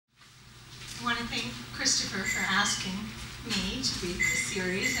thank Christopher for asking me to read this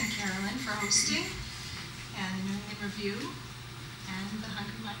series and Carolyn for hosting, and the New England Review, and the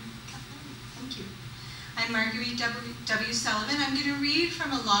Hunger Cafe. Thank you. I'm Marguerite W. Sullivan. I'm going to read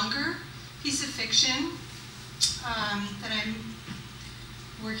from a longer piece of fiction that I'm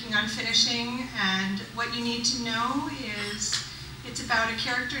working on finishing, and what you need to know is it's about a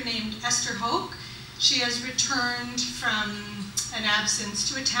character named Esther Hoke. She has returned from an absence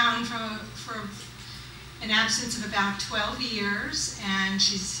to a town for an absence of about 12 years, and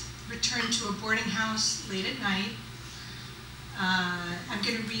she's returned to a boarding house late at night. I'm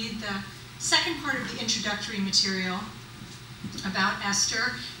going to read the second part of the introductory material about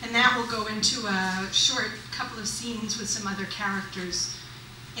Esther, and that will go into a short couple of scenes with some other characters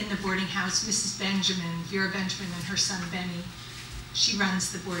in the boarding house. Mrs. Benjamin, Vera Benjamin, and her son Benny. She runs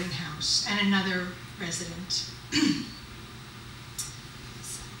the boarding house, and another resident.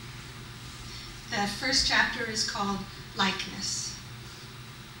 The first chapter is called Likeness.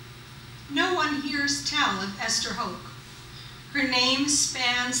 No one hears tell of Esther Hoke. Her name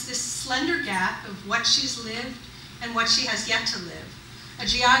spans this slender gap of what she's lived and what she has yet to live, a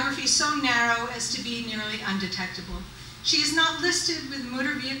geography so narrow as to be nearly undetectable. She is not listed with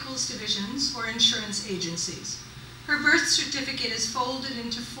motor vehicles divisions or insurance agencies. Her birth certificate is folded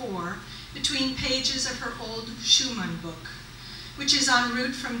into 4 between pages of her old Schumann book, which is en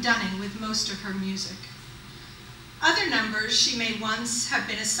route from Dunning with most of her music. Other numbers she may once have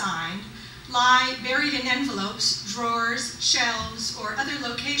been assigned lie buried in envelopes, drawers, shelves, or other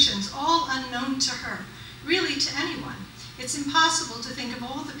locations, all unknown to her, really to anyone. It's impossible to think of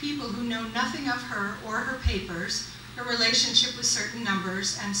all the people who know nothing of her or her papers, her relationship with certain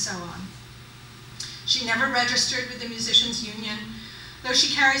numbers, and so on. She never registered with the Musicians' Union, though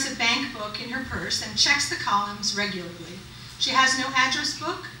she carries a bank book in her purse and checks the columns regularly. She has no address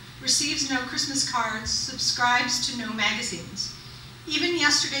book, receives no Christmas cards, subscribes to no magazines. Even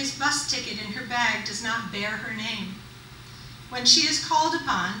yesterday's bus ticket in her bag does not bear her name. When she is called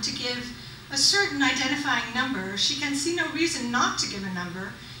upon to give a certain identifying number, she can see no reason not to give a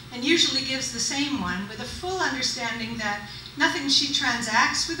number, and usually gives the same one with a full understanding that nothing she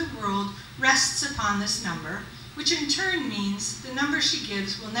transacts with the world rests upon this number, which in turn means the number she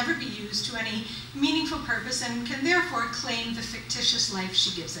gives will never be used to any meaningful purpose and can therefore claim the fictitious life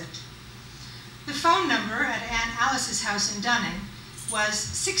she gives it. The phone number at Aunt Alice's house in Dunning was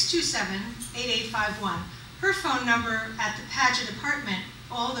 627-8851. Her phone number at the Paget apartment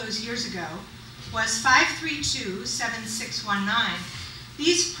all those years ago was 532-7619.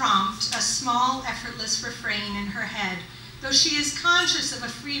 These prompt a small, effortless refrain in her head, though she is conscious of a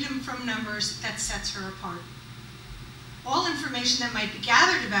freedom from numbers that sets her apart. All information that might be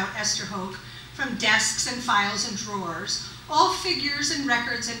gathered about Esther Hoke from desks and files and drawers, all figures and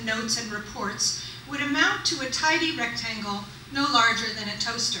records and notes and reports, would amount to a tidy rectangle no larger than a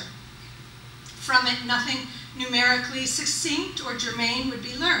toaster. From it, nothing numerically succinct or germane would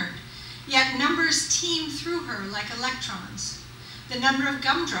be learned, yet numbers teem through her like electrons. The number of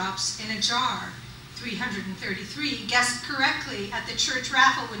gumdrops in a jar, 333, guessed correctly at the church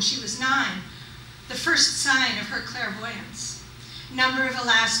raffle when she was 9, the first sign of her clairvoyance. Number of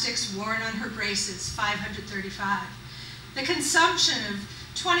elastics worn on her braces, 535. The consumption of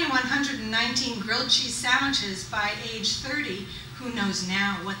 2,119 grilled cheese sandwiches by age 30, who knows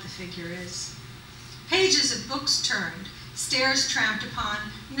now what the figure is. Pages of books turned, stairs tramped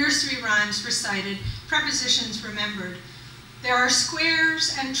upon, nursery rhymes recited, prepositions remembered. There are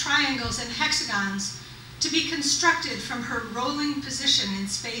squares and triangles and hexagons to be constructed from her rolling position in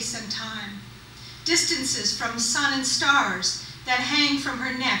space and time. Distances from sun and stars that hang from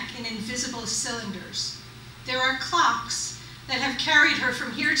her neck in invisible cylinders. There are clocks that have carried her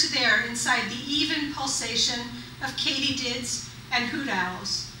from here to there inside the even pulsation of katydids and hoot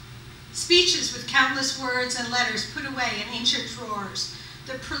owls. Speeches with countless words and letters put away in ancient drawers.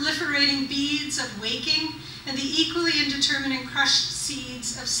 The proliferating beads of waking and the equally indeterminate and crushed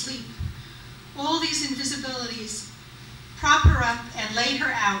seeds of sleep. All these invisibilities prop her up and lay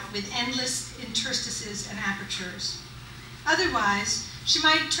her out with endless interstices and apertures. Otherwise, she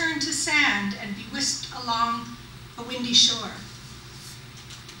might turn to sand and be whisked along a windy shore.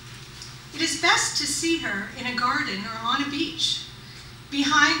 It is best to see her in a garden or on a beach.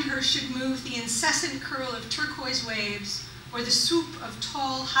 Behind her should move the incessant curl of turquoise waves or the swoop of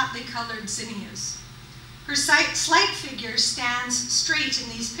tall, hotly colored zinnias. Her slight figure stands straight in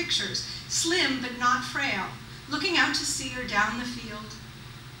these pictures, slim but not frail, looking out to sea or down the field.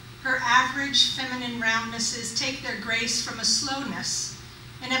 Her average feminine roundnesses take their grace from a slowness,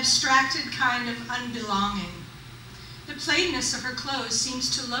 an abstracted kind of unbelonging. The plainness of her clothes seems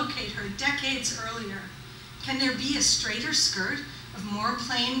to locate her decades earlier. Can there be a straighter skirt of more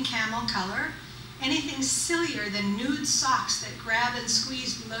plain camel color? Anything sillier than nude socks that grab and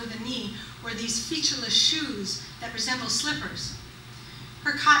squeeze below the knee, or these featureless shoes that resemble slippers?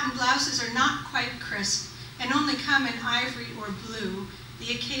 Her cotton blouses are not quite crisp and only come in ivory or blue,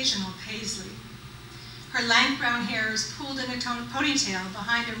 the occasional paisley. Her lank brown hair is pulled in a ponytail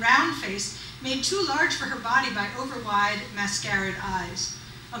behind a round face made too large for her body by overwide, mascaraed eyes.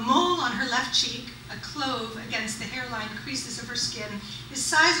 A mole on her left cheek, a clove against the hairline creases of her skin, is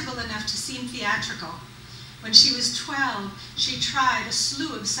sizable enough to seem theatrical. When she was 12, she tried a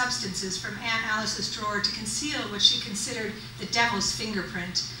slew of substances from Aunt Alice's drawer to conceal what she considered the devil's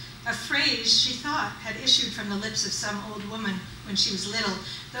fingerprint, a phrase she thought had issued from the lips of some old woman when she was little,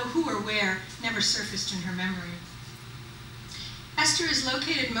 though who or where never surfaced in her memory. Esther is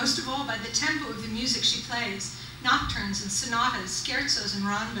located most of all by the tempo of the music she plays, nocturnes and sonatas, scherzos and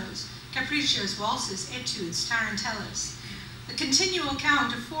rondos, capriccios, waltzes, etudes, tarantellas. The continual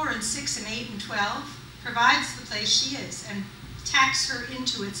count of 4 and 6 and 8 and 12 provides the place she is and tacks her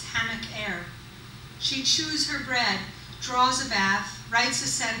into its hammock air. She chews her bread, draws a bath, writes a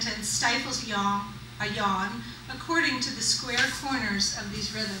sentence, stifles a yawn, according to the square corners of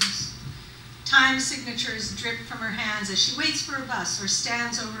these rhythms. Time signatures drip from her hands as she waits for a bus or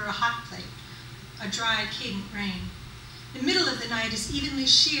stands over a hot plate, a dry, cadent rain. The middle of the night is evenly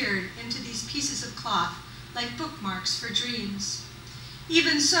sheared into these pieces of cloth, like bookmarks for dreams.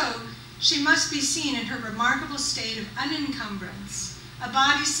 Even so, she must be seen in her remarkable state of unencumbrance, a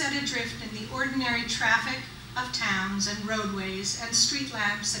body set adrift in the ordinary traffic of towns and roadways and street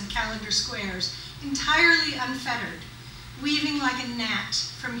lamps and calendar squares, entirely unfettered, weaving like a gnat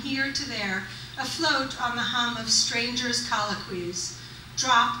from here to there, afloat on the hum of strangers' colloquies,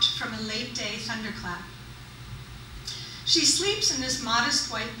 dropped from a late-day thunderclap. She sleeps in this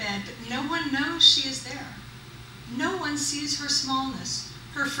modest white bed, but no one knows she is there. No one sees her smallness,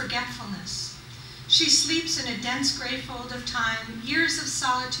 her forgetfulness. She sleeps in a dense gray fold of time, years of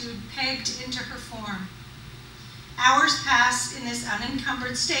solitude pegged into her form. Hours pass in this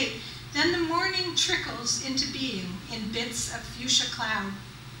unencumbered state, then the morning trickles into being in bits of fuchsia cloud.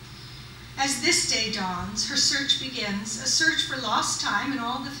 As this day dawns, her search begins, a search for lost time and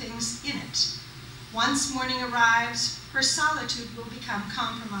all the things in it. Once morning arrives, her solitude will become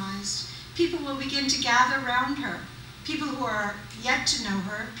compromised. People will begin to gather round her, people who are yet to know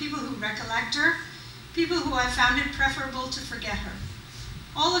her, people who recollect her, people who have found it preferable to forget her.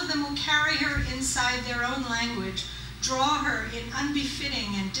 All of them will carry her inside their own language, draw her in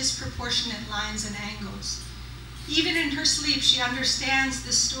unbefitting and disproportionate lines and angles. Even in her sleep, she understands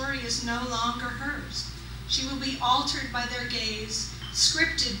the story is no longer hers. She will be altered by their gaze,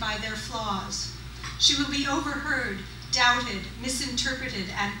 scripted by their flaws. She will be overheard, doubted, misinterpreted,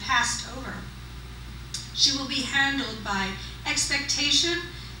 and passed over. She will be handled by expectation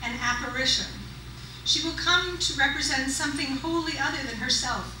and apparition. She will come to represent something wholly other than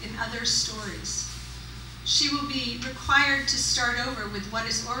herself in other stories. She will be required to start over with what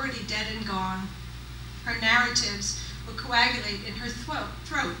is already dead and gone. Her narratives will coagulate in her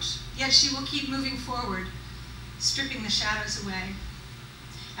throat, yet she will keep moving forward, stripping the shadows away.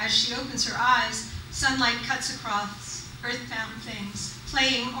 As she opens her eyes, sunlight cuts across earthbound things,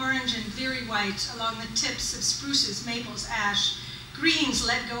 playing orange and veery white along the tips of spruces, maples, ash. Greens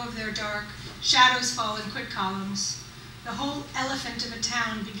let go of their dark, shadows fall in quick columns. The whole elephant of a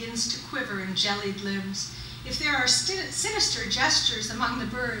town begins to quiver in jellied limbs. If there are sinister gestures among the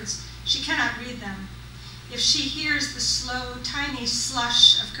birds, she cannot read them. If she hears the slow, tiny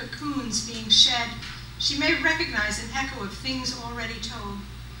slush of cocoons being shed, she may recognize an echo of things already told.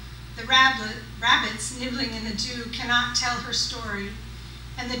 The rabbits nibbling in the dew cannot tell her story,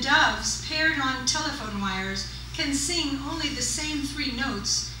 and the doves, paired on telephone wires, can sing only the same 3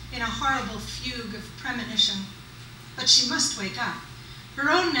 notes in a horrible fugue of premonition. But she must wake up. Her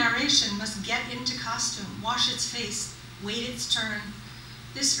own narration must get into costume, wash its face, wait its turn.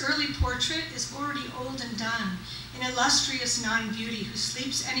 This early portrait is already old and done, an illustrious non-beauty who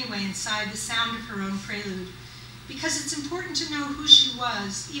sleeps anyway inside the sound of her own prelude, because it's important to know who she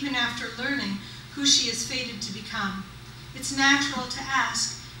was, even after learning who she is fated to become. It's natural to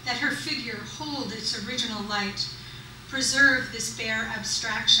ask that her figure hold its original light, preserve this bare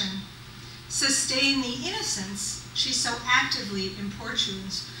abstraction, sustain the innocence she so actively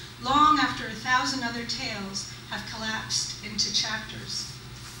importunes, long after 1,000 other tales have collapsed into chapters.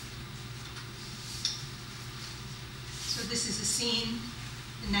 So this is a scene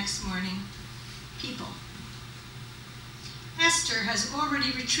the next morning. People. Hester has already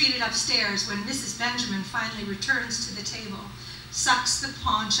retreated upstairs when Mrs. Benjamin finally returns to the table, sucks the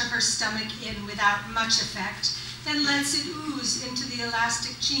paunch of her stomach in without much effect, then lets it ooze into the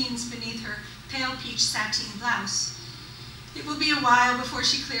elastic jeans beneath her pale peach sateen blouse. It will be a while before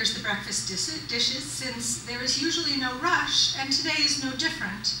she clears the breakfast dishes, since there is usually no rush, and today is no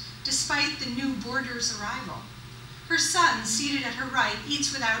different, despite the new boarder's arrival. Her son, seated at her right,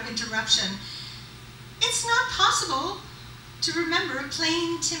 eats without interruption. It's not possible to remember a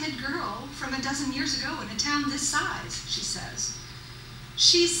plain, timid girl from a dozen years ago in a town this size, she says.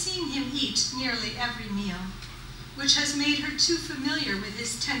 She's seen him eat nearly every meal, which has made her too familiar with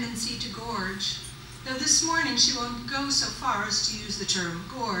his tendency to gorge. Though this morning she won't go so far as to use the term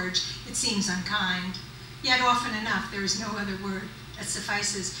gorge, it seems unkind. Yet often enough there is no other word that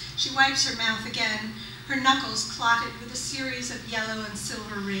suffices. She wipes her mouth again, her knuckles clotted with a series of yellow and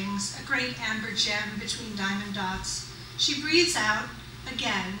silver rings, a great amber gem between diamond dots. She breathes out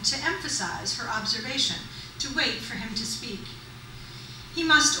again to emphasize her observation, to wait for him to speak. He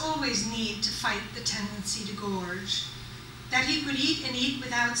must always need to fight the tendency to gorge. That he could eat and eat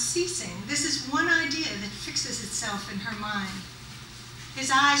without ceasing, this is one idea that fixes itself in her mind. His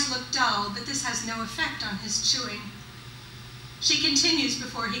eyes look dull, but this has no effect on his chewing. She continues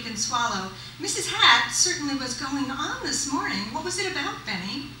before he can swallow. Mrs. Hatt certainly was going on this morning. What was it about,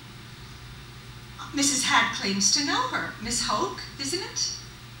 Benny? Mrs. Hatt claims to know her. Miss Hoke, isn't it?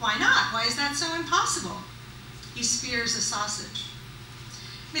 Why not? Why is that so impossible? He spears a sausage.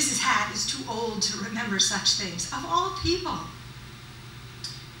 Mrs. Hatt is too old to remember such things, of all people.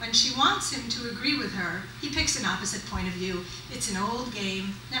 When she wants him to agree with her, he picks an opposite point of view. It's an old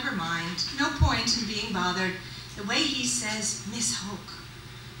game, never mind, no point in being bothered. The way he says, Miss Hoke,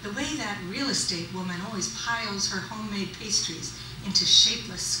 the way that real estate woman always piles her homemade pastries into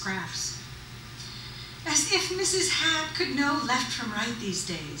shapeless scraps. As if Mrs. Hatt could know left from right these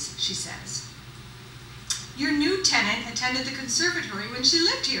days, she says. Your new tenant attended the conservatory when she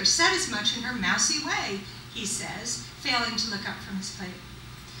lived here, said as much in her mousy way, he says, failing to look up from his plate.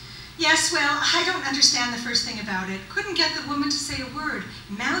 Yes, well, I don't understand the first thing about it. Couldn't get the woman to say a word.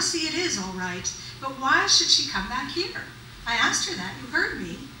 Mousy it is, all right. But why should she come back here? I asked her that. You heard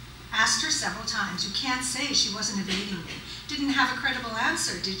me. Asked her several times. You can't say she wasn't evading me. Didn't have a credible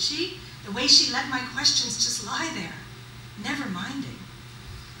answer, did she? The way she let my questions just lie there, never minding.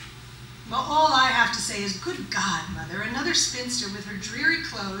 Well, all I have to say is, good God, Mother, another spinster with her dreary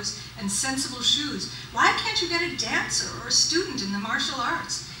clothes and sensible shoes. Why can't you get a dancer or a student in the martial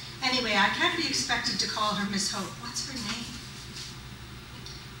arts? Anyway, I can't be expected to call her Miss Hope. What's her name?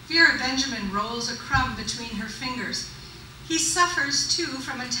 Vera Benjamin rolls a crumb between her fingers. He suffers, too,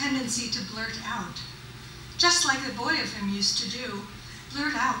 from a tendency to blurt out. Just like the boy of him used to do,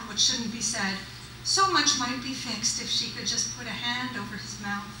 blurt out what shouldn't be said. So much might be fixed if she could just put a hand over his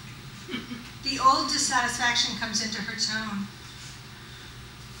mouth. The old dissatisfaction comes into her tone.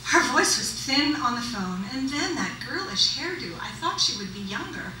 Her voice was thin on the phone, and then that girlish hairdo. I thought she would be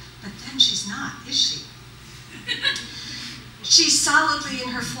younger, but then she's not, is she? She's solidly in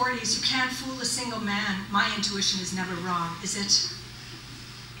her 40s. You can't fool a single man. My intuition is never wrong, is it?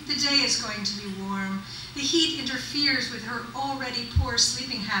 The day is going to be warm. The heat interferes with her already poor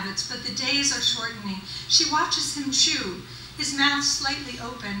sleeping habits, but the days are shortening. She watches him chew, his mouth slightly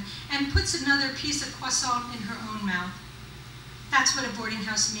open, and puts another piece of croissant in her own mouth. That's what a boarding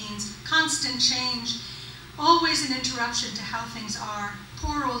house means. Constant change. Always an interruption to how things are.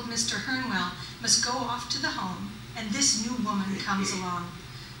 Poor old Mr. Hernwell must go off to the home, and this new woman comes along.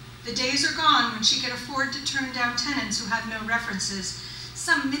 The days are gone when she could afford to turn down tenants who have no references,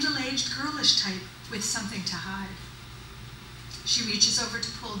 some middle-aged girlish type with something to hide. She reaches over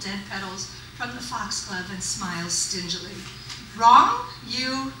to pull dead petals from the foxglove and smiles stingily. Wrong?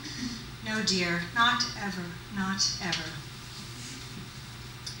 You? No, dear, not ever, not ever.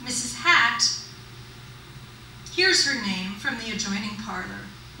 Mrs. Hatt hears her name from the adjoining parlor,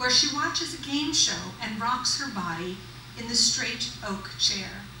 where she watches a game show and rocks her body in the straight oak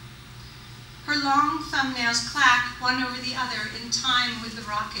chair. Her long thumbnails clack one over the other in time with the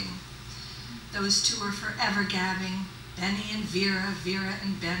rocking. Those two are forever gabbing, Benny and Vera, Vera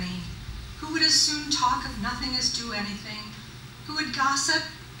and Benny, who would as soon talk of nothing as do anything, who would gossip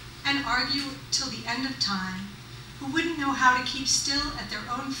and argue till the end of time, who wouldn't know how to keep still at their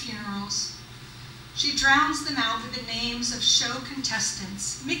own funerals. She drowns them out with the names of show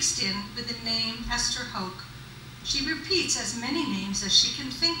contestants, mixed in with the name Esther Hoke. She repeats as many names as she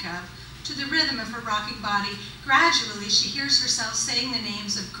can think of to the rhythm of her rocking body. Gradually, she hears herself saying the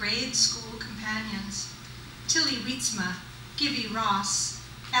names of grade school companions. Tilly Wietzma, Gibby Ross,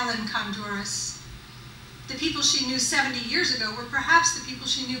 Ellen Conduras. The people she knew 70 years ago were perhaps the people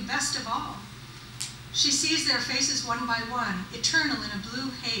she knew best of all. She sees their faces one by one, eternal in a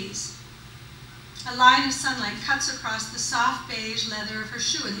blue haze. A line of sunlight cuts across the soft beige leather of her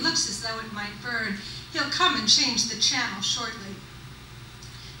shoe and looks as though it might burn. He'll come and change the channel shortly.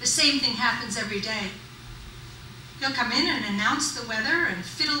 The same thing happens every day. He'll come in and announce the weather and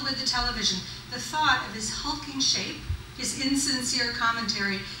fiddle with the television. The thought of his hulking shape, his insincere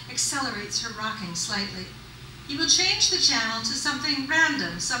commentary, accelerates her rocking slightly. He will change the channel to something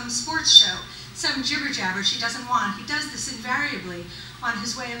random, some sports show, some jibber-jabber she doesn't want. He does this invariably on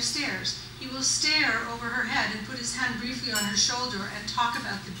his way upstairs. He will stare over her head and put his hand briefly on her shoulder and talk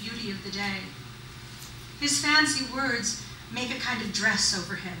about the beauty of the day. His fancy words make a kind of dress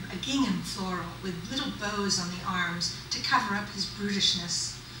over him, a gingham floral with little bows on the arms to cover up his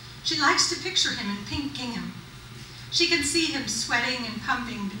brutishness. She likes to picture him in pink gingham. She can see him sweating and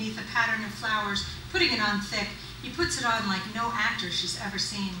pumping beneath a pattern of flowers, putting it on thick. He puts it on like no actor she's ever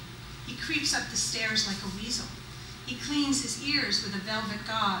seen. He creeps up the stairs like a weasel. He cleans his ears with a velvet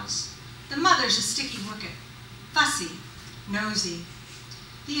gauze. The mother's a sticky wicket, fussy, nosy.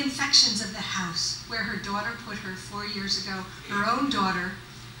 The infections of the house, where her daughter put her 4 years ago, her own daughter,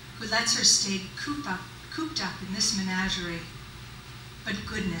 who lets her stay cooped up in this menagerie. But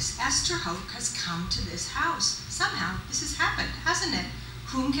goodness, Esther Hoke has come to this house. Somehow this has happened, hasn't it?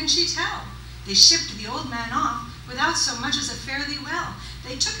 Whom can she tell? They shipped the old man off without so much as a fare thee well.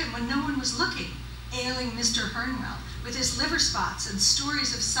 They took him when no one was looking, ailing Mr. Hernwell, with his liver spots and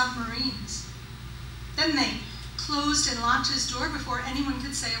stories of submarines. Then they closed and locked his door before anyone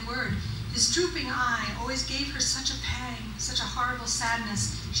could say a word. His drooping eye always gave her such a pang, such a horrible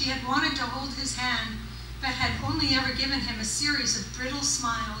sadness. She had wanted to hold his hand, but had only ever given him a series of brittle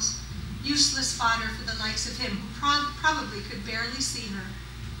smiles, useless fodder for the likes of him, who probably could barely see her.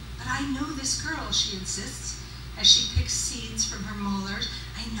 But I know this girl, she insists, as she picks seeds from her molars.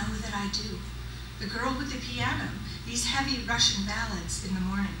 I know that I do. The girl with the piano, these heavy Russian ballads in the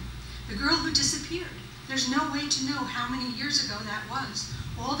morning. The girl who disappeared. There's no way to know how many years ago that was.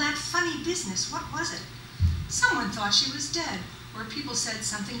 All that funny business, what was it? Someone thought she was dead, or people said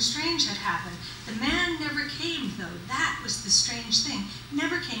something strange had happened. The man never came, though. That was the strange thing.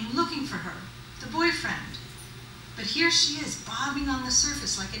 Never came looking for her, the boyfriend. But here she is, bobbing on the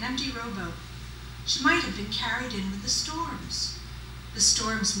surface like an empty rowboat. She might have been carried in with the storms. The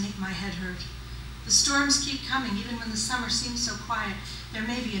storms make my head hurt. The storms keep coming, even when the summer seems so quiet. There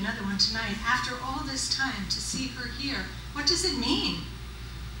may be another one tonight. After all this time, to see her here, what does it mean?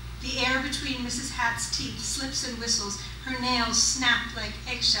 The air between Mrs. Hatt's teeth slips and whistles. Her nails snap like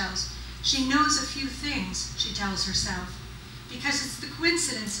eggshells. She knows a few things, she tells herself, because it's the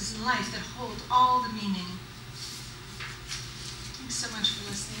coincidences in life that hold all the meaning. Thanks so much for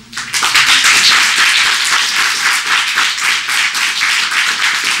listening.